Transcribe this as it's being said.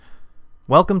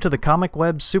Welcome to the Comic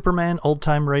Web Superman Old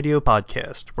Time Radio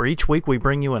Podcast, where each week we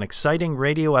bring you an exciting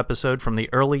radio episode from the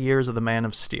early years of the Man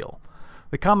of Steel.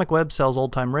 The Comic Web sells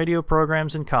old-time radio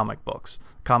programs and comic books.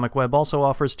 Comic Web also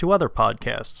offers two other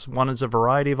podcasts. One is a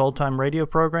variety of old-time radio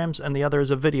programs, and the other is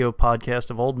a video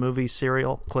podcast of old movies,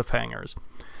 serial cliffhangers.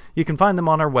 You can find them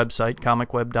on our website,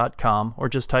 comicweb.com, or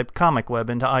just type Comic Web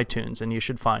into iTunes and you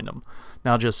should find them.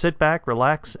 Now just sit back,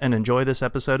 relax, and enjoy this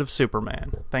episode of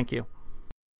Superman. Thank you.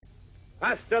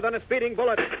 Faster than a speeding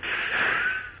bullet.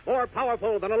 More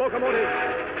powerful than a locomotive.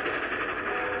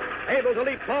 Able to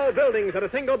leap tall buildings at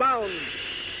a single bound.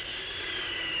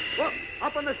 Look,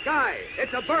 up in the sky.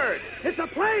 It's a bird. It's a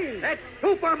plane. It's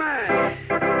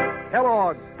Superman.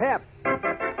 Kellogg's Pep.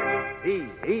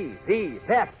 P-E-P,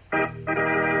 Pep.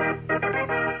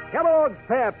 Kellogg's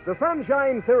Pep, the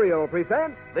Sunshine Cereal,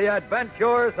 presents The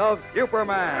Adventures of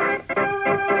Superman.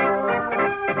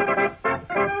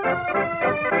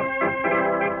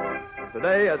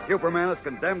 Today, as Superman is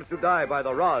condemned to die by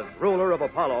the Roz, ruler of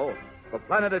Apollo, the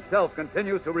planet itself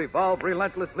continues to revolve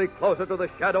relentlessly closer to the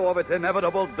shadow of its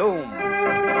inevitable doom.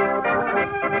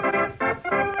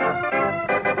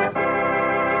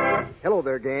 Hello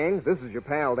there, gang. This is your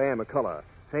pal, Dan McCullough.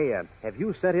 Say, have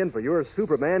you set in for your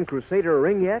Superman Crusader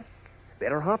ring yet?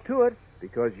 Better hop to it,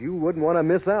 because you wouldn't want to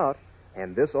miss out.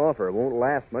 And this offer won't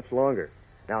last much longer.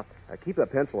 Now, keep a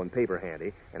pencil and paper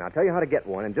handy, and I'll tell you how to get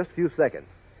one in just a few seconds.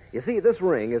 You see, this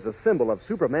ring is a symbol of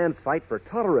Superman's fight for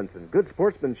tolerance and good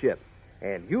sportsmanship.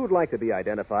 And you'd like to be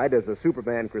identified as a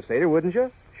Superman Crusader, wouldn't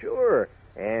you? Sure.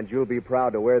 And you'll be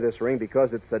proud to wear this ring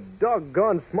because it's a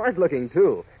doggone smart-looking,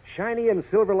 too. Shiny and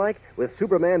silver-like, with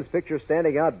Superman's picture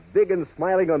standing out big and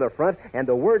smiling on the front and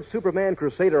the word Superman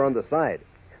Crusader on the side.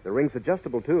 The ring's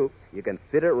adjustable, too. You can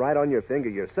fit it right on your finger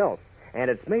yourself. And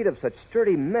it's made of such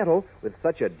sturdy metal with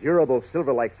such a durable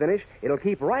silver-like finish, it'll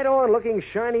keep right on looking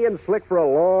shiny and slick for a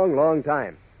long, long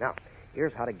time. Now,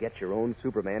 here's how to get your own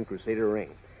Superman Crusader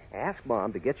ring. Ask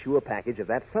Mom to get you a package of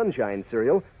that Sunshine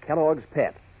cereal, Kellogg's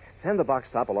Pep. Send the box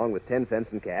top along with 10 cents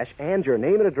in cash and your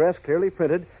name and address clearly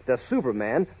printed to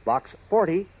Superman, Box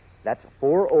 40, that's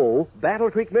 40, Battle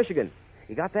Creek, Michigan.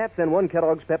 You got that? Send one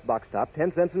Kellogg's Pep box top,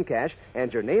 10 cents in cash,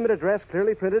 and your name and address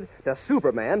clearly printed to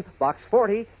Superman, Box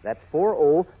 40, that's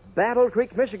 40, Battle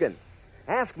Creek, Michigan.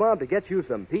 Ask Mom to get you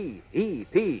some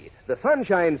P-E-P, the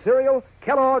Sunshine cereal,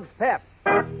 Kellogg's Pep.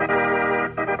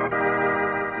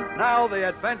 Now, the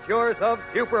adventures of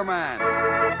Superman.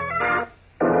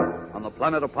 On the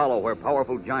planet Apollo, where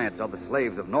powerful giants are the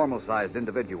slaves of normal-sized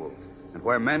individuals, and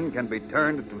where men can be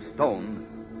turned to stone,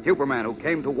 Superman, who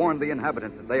came to warn the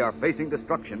inhabitants that they are facing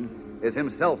destruction, is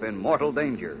himself in mortal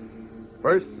danger.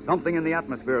 First, something in the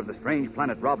atmosphere of the strange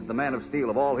planet robbed the Man of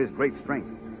Steel of all his great strength,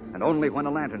 and only when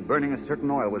a lantern burning a certain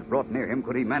oil was brought near him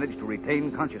could he manage to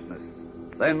retain consciousness.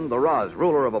 Then the Roz,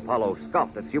 ruler of Apollo,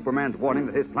 scoffed at Superman's warning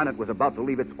that his planet was about to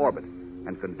leave its orbit,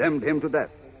 and condemned him to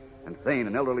death. And Thane,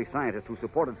 an elderly scientist who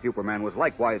supported Superman, was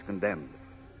likewise condemned.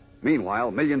 Meanwhile,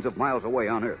 millions of miles away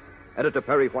on Earth, Editor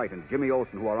Perry White and Jimmy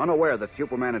Olsen, who are unaware that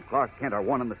Superman and Clark Kent are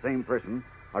one and the same person,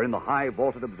 are in the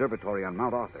high-vaulted observatory on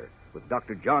Mount Arthur with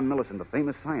Dr. John Millison, the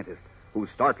famous scientist, whose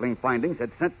startling findings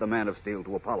had sent the Man of Steel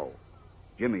to Apollo.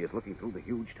 Jimmy is looking through the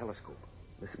huge telescope.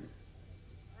 Listen.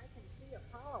 I can see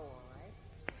Apollo, all right.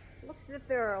 Looks as if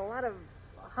there are a lot of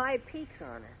high peaks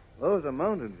on it. Those are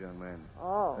mountains, young man.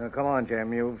 Oh. Come on,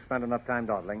 Jim. You've spent enough time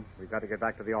dawdling. We've got to get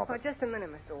back to the office. Oh, just a minute,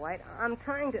 Mr. White. I'm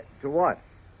trying to... To what?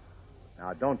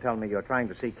 Now, don't tell me you're trying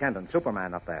to see Kent and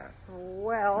Superman up there.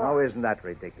 Well... Now, isn't that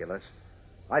ridiculous?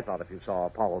 I thought if you saw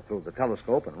Apollo through the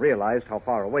telescope and realized how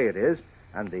far away it is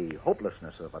and the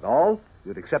hopelessness of it all,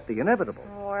 you'd accept the inevitable.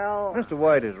 Well... Mr.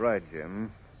 White is right,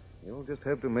 Jim. You'll just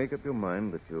have to make up your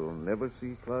mind that you'll never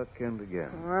see Clark Kent again.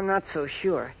 I'm not so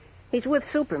sure. He's with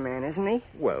Superman, isn't he?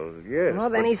 Well, yes. Well,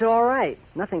 then he's all right.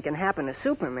 Nothing can happen to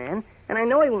Superman, and I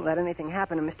know he won't let anything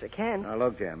happen to Mr. Kent. Now,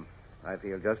 look, Jim, I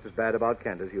feel just as bad about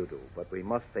Kent as you do, but we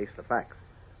must face the facts.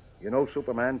 You know,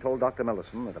 Superman told Dr.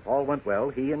 Millison that if all went well,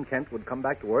 he and Kent would come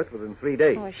back to Earth within 3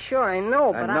 days. Oh, sure, I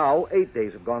know, but and now 8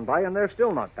 days have gone by, and they're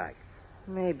still not back.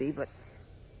 Maybe, but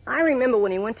I remember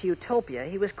when he went to Utopia,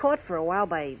 he was caught for a while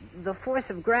by the force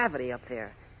of gravity up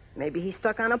there. Maybe he's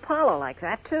stuck on Apollo like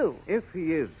that, too. If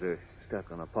he is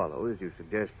stuck on Apollo, as you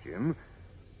suggest, Jim,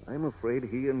 I'm afraid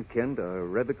he and Kent are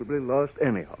irrevocably lost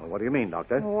anyhow. What do you mean,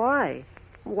 Doctor? Why?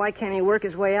 Why can't he work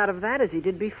his way out of that as he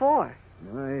did before?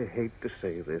 I hate to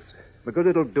say this, because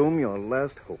it'll doom your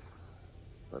last hope.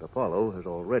 But Apollo has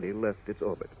already left its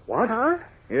orbit. What? Huh?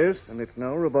 Yes, and it's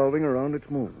now revolving around its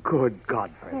moon. Good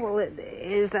Godfrey. Well,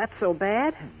 is that so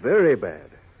bad? Very bad.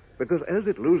 Because as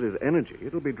it loses energy,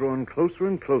 it'll be drawn closer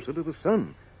and closer to the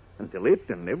sun. until it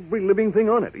and every living thing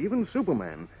on it, even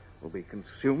Superman, will be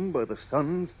consumed by the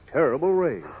sun's terrible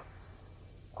rays.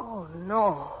 Oh,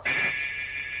 no.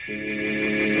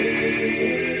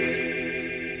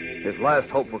 His last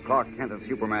hope for Clark Kent and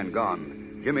Superman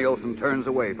gone, Jimmy Olsen turns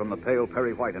away from the pale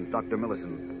Perry White and Dr.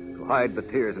 Millison to hide the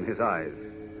tears in his eyes.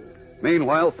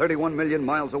 Meanwhile, 31 million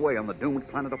miles away on the doomed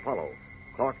planet Apollo,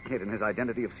 Clark Kent, in his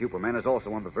identity of Superman, is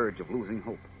also on the verge of losing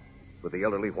hope. With the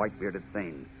elderly white-bearded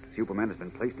Thane, Superman has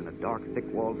been placed in a dark,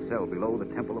 thick-walled cell below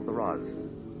the Temple of the Roz.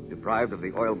 Deprived of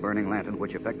the oil-burning lantern,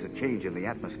 which effects a change in the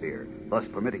atmosphere, thus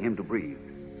permitting him to breathe,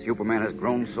 Superman has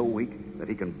grown so weak that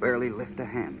he can barely lift a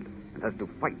hand and has to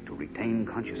fight to retain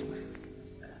consciousness.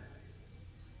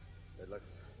 It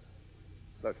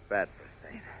looks bad for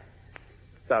us, Thane.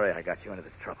 Sorry I got you into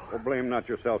this trouble. Oh, blame not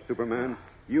yourself, Superman.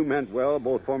 You meant well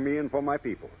both for me and for my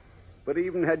people. But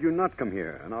even had you not come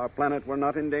here and our planet were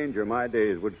not in danger, my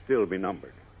days would still be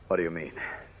numbered. What do you mean?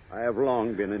 I have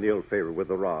long been in ill favor with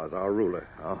the Roz, our ruler,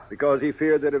 Oh? because he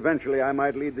feared that eventually I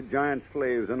might lead the giant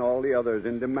slaves and all the others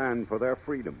in demand for their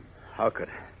freedom. How could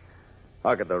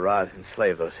the Roz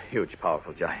enslave those huge,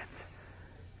 powerful giants?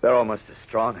 They're almost as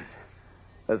strong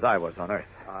as I was on Earth.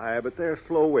 Aye, but they're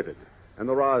slow-witted, and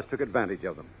the Roz took advantage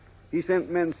of them. He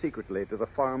sent men secretly to the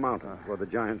far mountains where the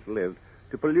giants lived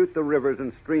to pollute the rivers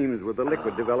and streams with the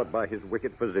liquid developed by his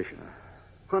wicked physician.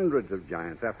 Hundreds of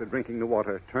giants, after drinking the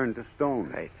water, turned to stone.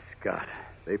 Great Scott.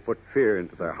 They put fear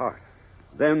into their hearts.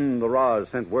 Then the Roz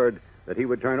sent word that he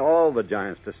would turn all the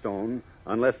giants to stone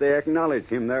unless they acknowledged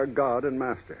him their god and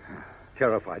master.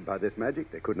 Terrified by this magic,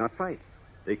 they could not fight.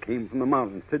 They came from the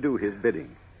mountains to do his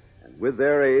bidding. And with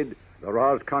their aid, the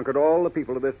Roz conquered all the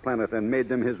people of this planet and made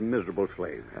them his miserable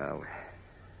slaves.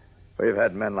 We've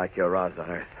had men like your Roz on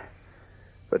Earth,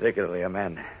 particularly a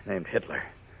man named Hitler.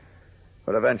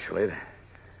 But eventually, the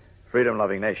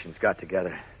freedom-loving nations got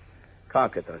together,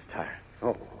 conquered those tyrants.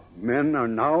 Oh, men are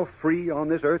now free on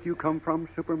this earth you come from,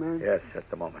 Superman? Yes, at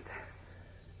the moment.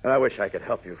 And I wish I could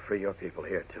help you free your people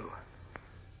here, too.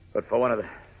 But for one of the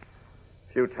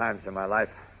few times in my life,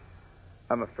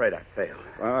 I'm afraid I failed.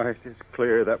 It is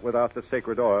clear that without the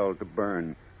sacred oil to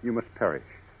burn, you must perish.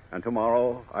 And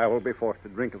tomorrow I will be forced to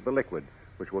drink of the liquid,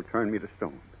 which will turn me to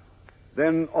stone.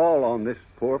 Then all on this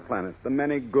poor planet, the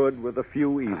many good with the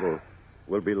few evil,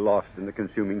 will be lost in the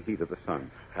consuming heat of the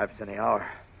sun. Perhaps any hour.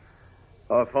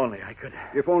 Oh, if only I could.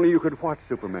 If only you could watch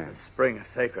Superman. Spring of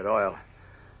sacred oil.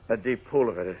 A deep pool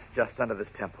of it is just under this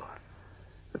temple.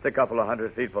 It's a couple of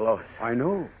 100 feet below us. I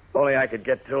know. If only I could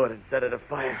get to it and set it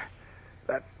afire.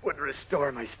 That would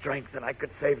restore my strength, and I could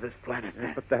save this planet.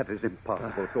 But that is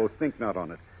impossible, so think not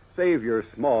on it. Save your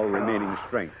small remaining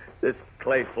strength. This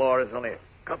clay floor is only a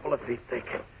couple of feet thick.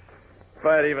 If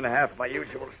I had even half my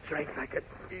usual strength, I could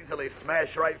easily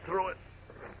smash right through it.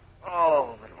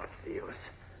 Oh, but what's the use?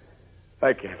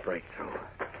 I can't break through.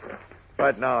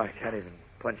 Right now, I can't even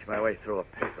punch my way through a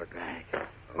paper bag.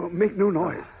 Oh, make no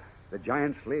noise. The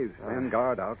giant slaves stand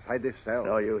guard outside this cell.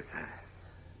 No use.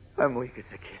 I'm weak as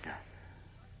a kid.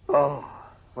 Oh.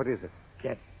 What is it?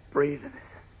 Can't breathe in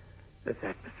this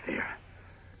atmosphere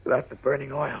without the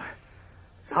burning oil.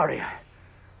 Sorry,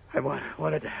 I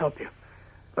wanted to help you,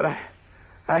 but I...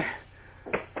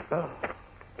 Oh.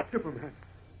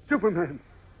 Superman!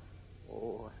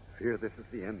 Oh, I fear this is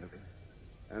the end of him.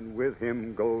 And with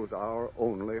him goes our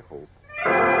only hope.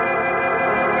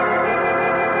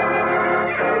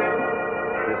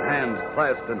 His hands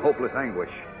clasped in hopeless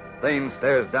anguish, Thane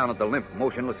stares down at the limp,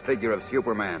 motionless figure of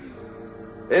Superman.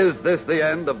 Is this the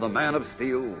end of the Man of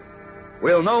Steel?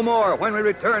 We'll know more when we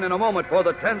return in a moment for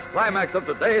the tense climax of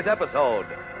today's episode.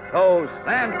 So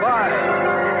stand by.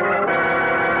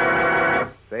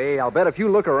 Say, I'll bet if you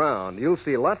look around, you'll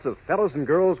see lots of fellows and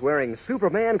girls wearing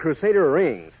Superman Crusader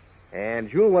rings.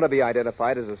 And you'll want to be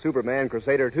identified as a Superman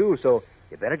Crusader, too, so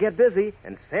you better get busy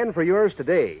and send for yours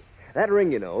today. That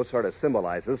ring, you know, sort of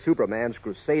symbolizes Superman's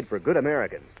crusade for good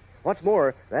Americans. What's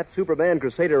more, that Superman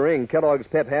Crusader ring Kellogg's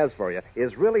Pep has for you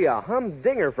is really a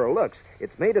humdinger for looks.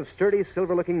 It's made of sturdy,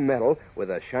 silver-looking metal with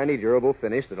a shiny, durable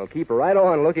finish that'll keep right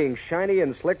on looking shiny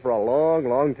and slick for a long,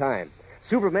 long time.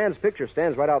 Superman's picture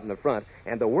stands right out in the front,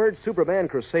 and the words Superman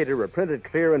Crusader are printed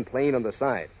clear and plain on the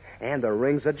side. And the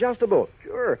ring's adjustable,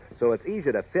 sure, so it's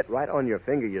easy to fit right on your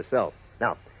finger yourself.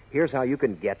 Now, here's how you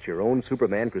can get your own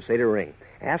Superman Crusader ring.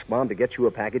 Ask Mom to get you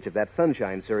a package of that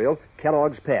Sunshine cereal,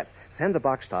 Kellogg's Pep. Send the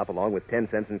box top along with 10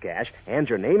 cents in cash and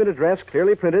your name and address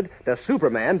clearly printed to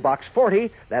Superman, Box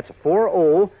 40, that's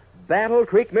 40, Battle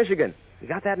Creek, Michigan. You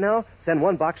got that now? Send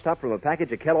one box top from a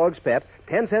package of Kellogg's Pep,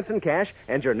 10 cents in cash,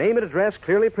 and your name and address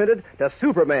clearly printed to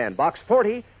Superman, Box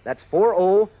 40, that's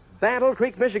 40, Battle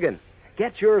Creek, Michigan.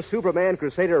 Get your Superman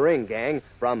Crusader ring, gang,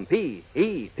 from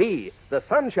P.E.P., the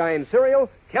Sunshine Cereal,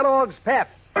 Kellogg's Pep.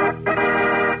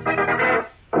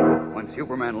 When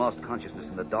Superman lost consciousness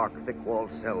in the dark,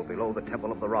 thick-walled cell below the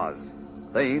Temple of the Roz,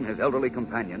 Thane, his elderly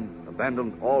companion,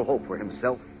 abandoned all hope for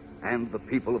himself and the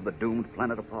people of the doomed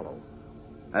planet Apollo.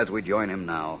 As we join him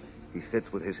now, he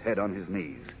sits with his head on his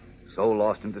knees, so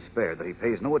lost in despair that he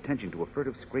pays no attention to a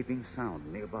furtive scraping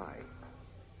sound nearby.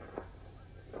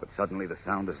 But suddenly the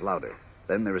sound is louder.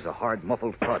 Then there is a hard,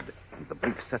 muffled thud and the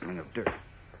brief settling of dirt.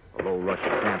 A low rush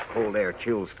of damp, cold air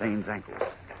chills Thane's ankles.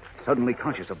 Suddenly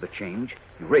conscious of the change,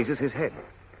 he raises his head,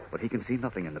 but he can see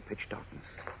nothing in the pitch darkness.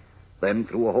 Then,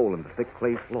 through a hole in the thick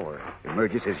clay floor,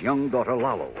 emerges his young daughter,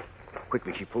 Lalo.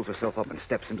 Quickly, she pulls herself up and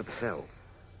steps into the cell.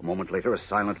 A moment later, a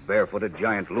silent, barefooted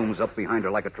giant looms up behind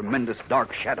her like a tremendous,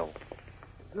 dark shadow.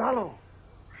 Lalo.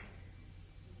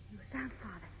 You sound,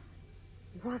 Father.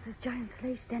 It was this giant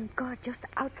slave stand guard just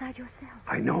outside your cell.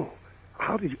 I know.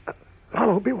 How did you...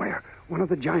 Lalo, beware. One of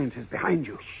the giants is behind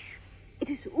you. It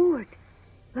is Urt,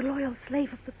 the loyal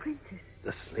slave of the princess.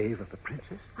 The slave of the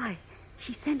princess? Aye.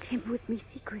 She sent him with me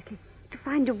secretly to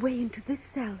find a way into this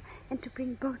cell and to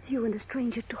bring both you and the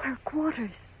stranger to her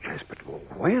quarters. Yes, but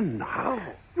when? How?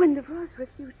 When the Roz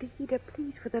refused to heed her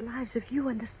pleas for the lives of you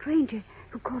and the stranger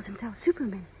who calls himself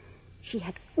Superman, she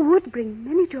had Urt bring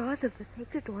many jars of the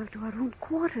sacred oil to our own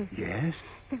quarters. Yes?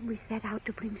 Then we set out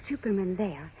to bring Superman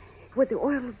there, where the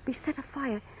oil would be set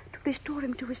afire to restore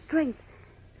him to his strength,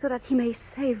 so that he may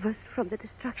save us from the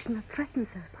destruction that threatens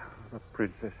us. The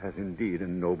princess has indeed a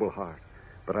noble heart,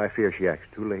 but I fear she acts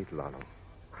too late, Lalo.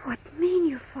 What mean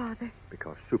you, Father?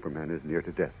 Because Superman is near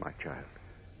to death, my child.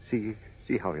 See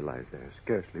how he lies there,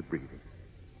 scarcely breathing.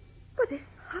 But his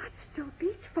heart still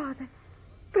beats, Father.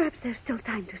 Perhaps there's still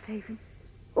time to save him.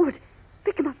 Urt,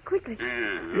 pick him up quickly.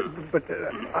 But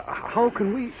how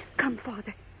can we... Come,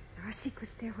 Father. There are secret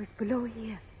stairways below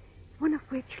here, one of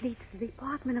which leads to the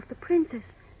apartment of the princess.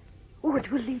 Urt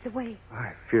will lead the way.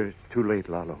 I fear it's too late,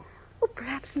 Lalo. Oh,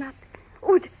 perhaps not.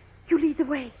 Urt, you lead the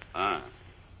way. Ah.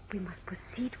 We must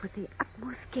proceed with the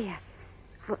utmost care,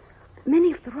 for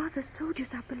many of the Rosa's soldiers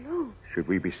are below. Should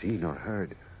we be seen or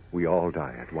heard, we all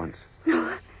die at once.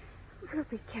 No, we'll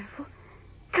be careful.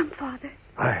 Come, Father.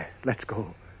 Aye, let's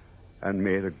go. And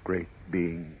may the great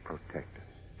being protect us.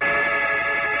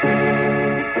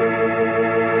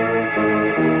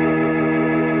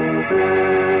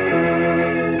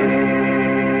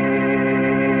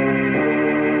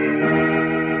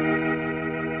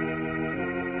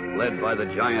 Led by the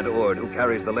giant Ord, who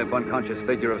carries the limp, unconscious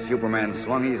figure of Superman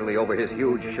slung easily over his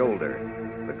huge shoulder,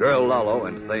 the girl Lalo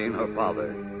and Thane, her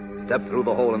father, step through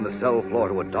the hole in the cell floor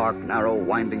to a dark, narrow,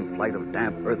 winding flight of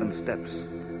damp earthen steps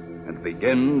and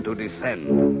begin to descend.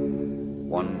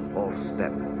 One false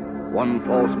step, one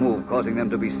false move causing them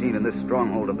to be seen in this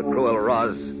stronghold of the cruel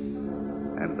Roz,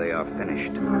 and they are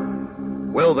finished.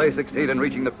 Will they succeed in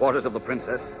reaching the quarters of the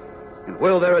princess? And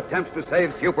will their attempts to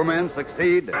save Superman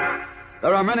succeed?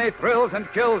 There are many thrills and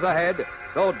chills ahead,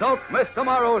 so don't miss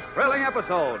tomorrow's thrilling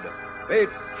episode. Be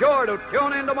sure to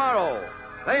tune in tomorrow.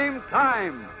 Same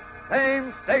time,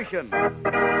 same station.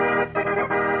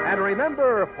 And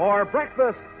remember, for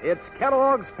breakfast, it's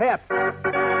Kellogg's Pep.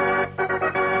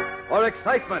 For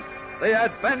excitement, the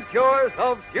adventures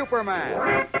of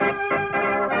Superman.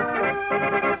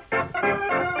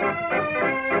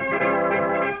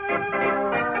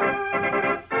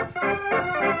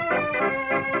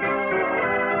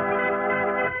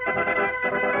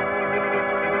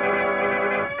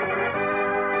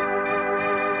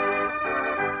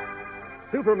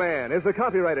 Superman is a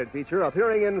copyrighted feature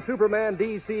appearing in Superman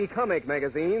DC comic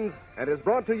magazines and is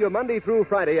brought to you Monday through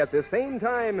Friday at the same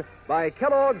time by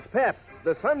Kellogg's Pep,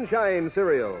 the Sunshine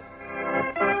Cereal.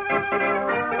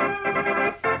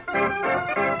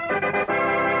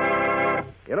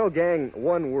 You know, gang,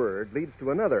 one word leads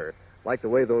to another, like the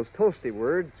way those toasty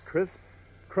words, crisp,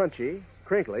 crunchy,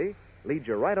 crinkly, lead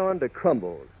you right on to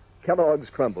Crumbles. Kellogg's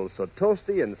Crumbles, so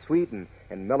toasty and sweet and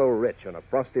mellow rich on a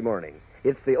frosty morning.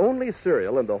 It's the only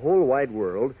cereal in the whole wide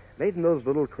world made in those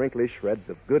little crinkly shreds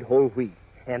of good whole wheat.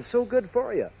 And so good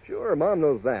for you. Sure, Mom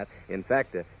knows that. In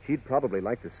fact, she'd probably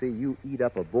like to see you eat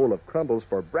up a bowl of Crumbles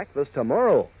for breakfast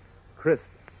tomorrow. Crisp,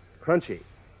 crunchy,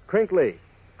 crinkly,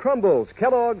 Crumbles,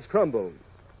 Kellogg's Crumbles.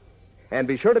 And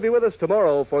be sure to be with us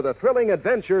tomorrow for the thrilling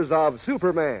adventures of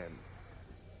Superman.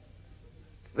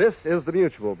 This is the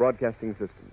Mutual Broadcasting System.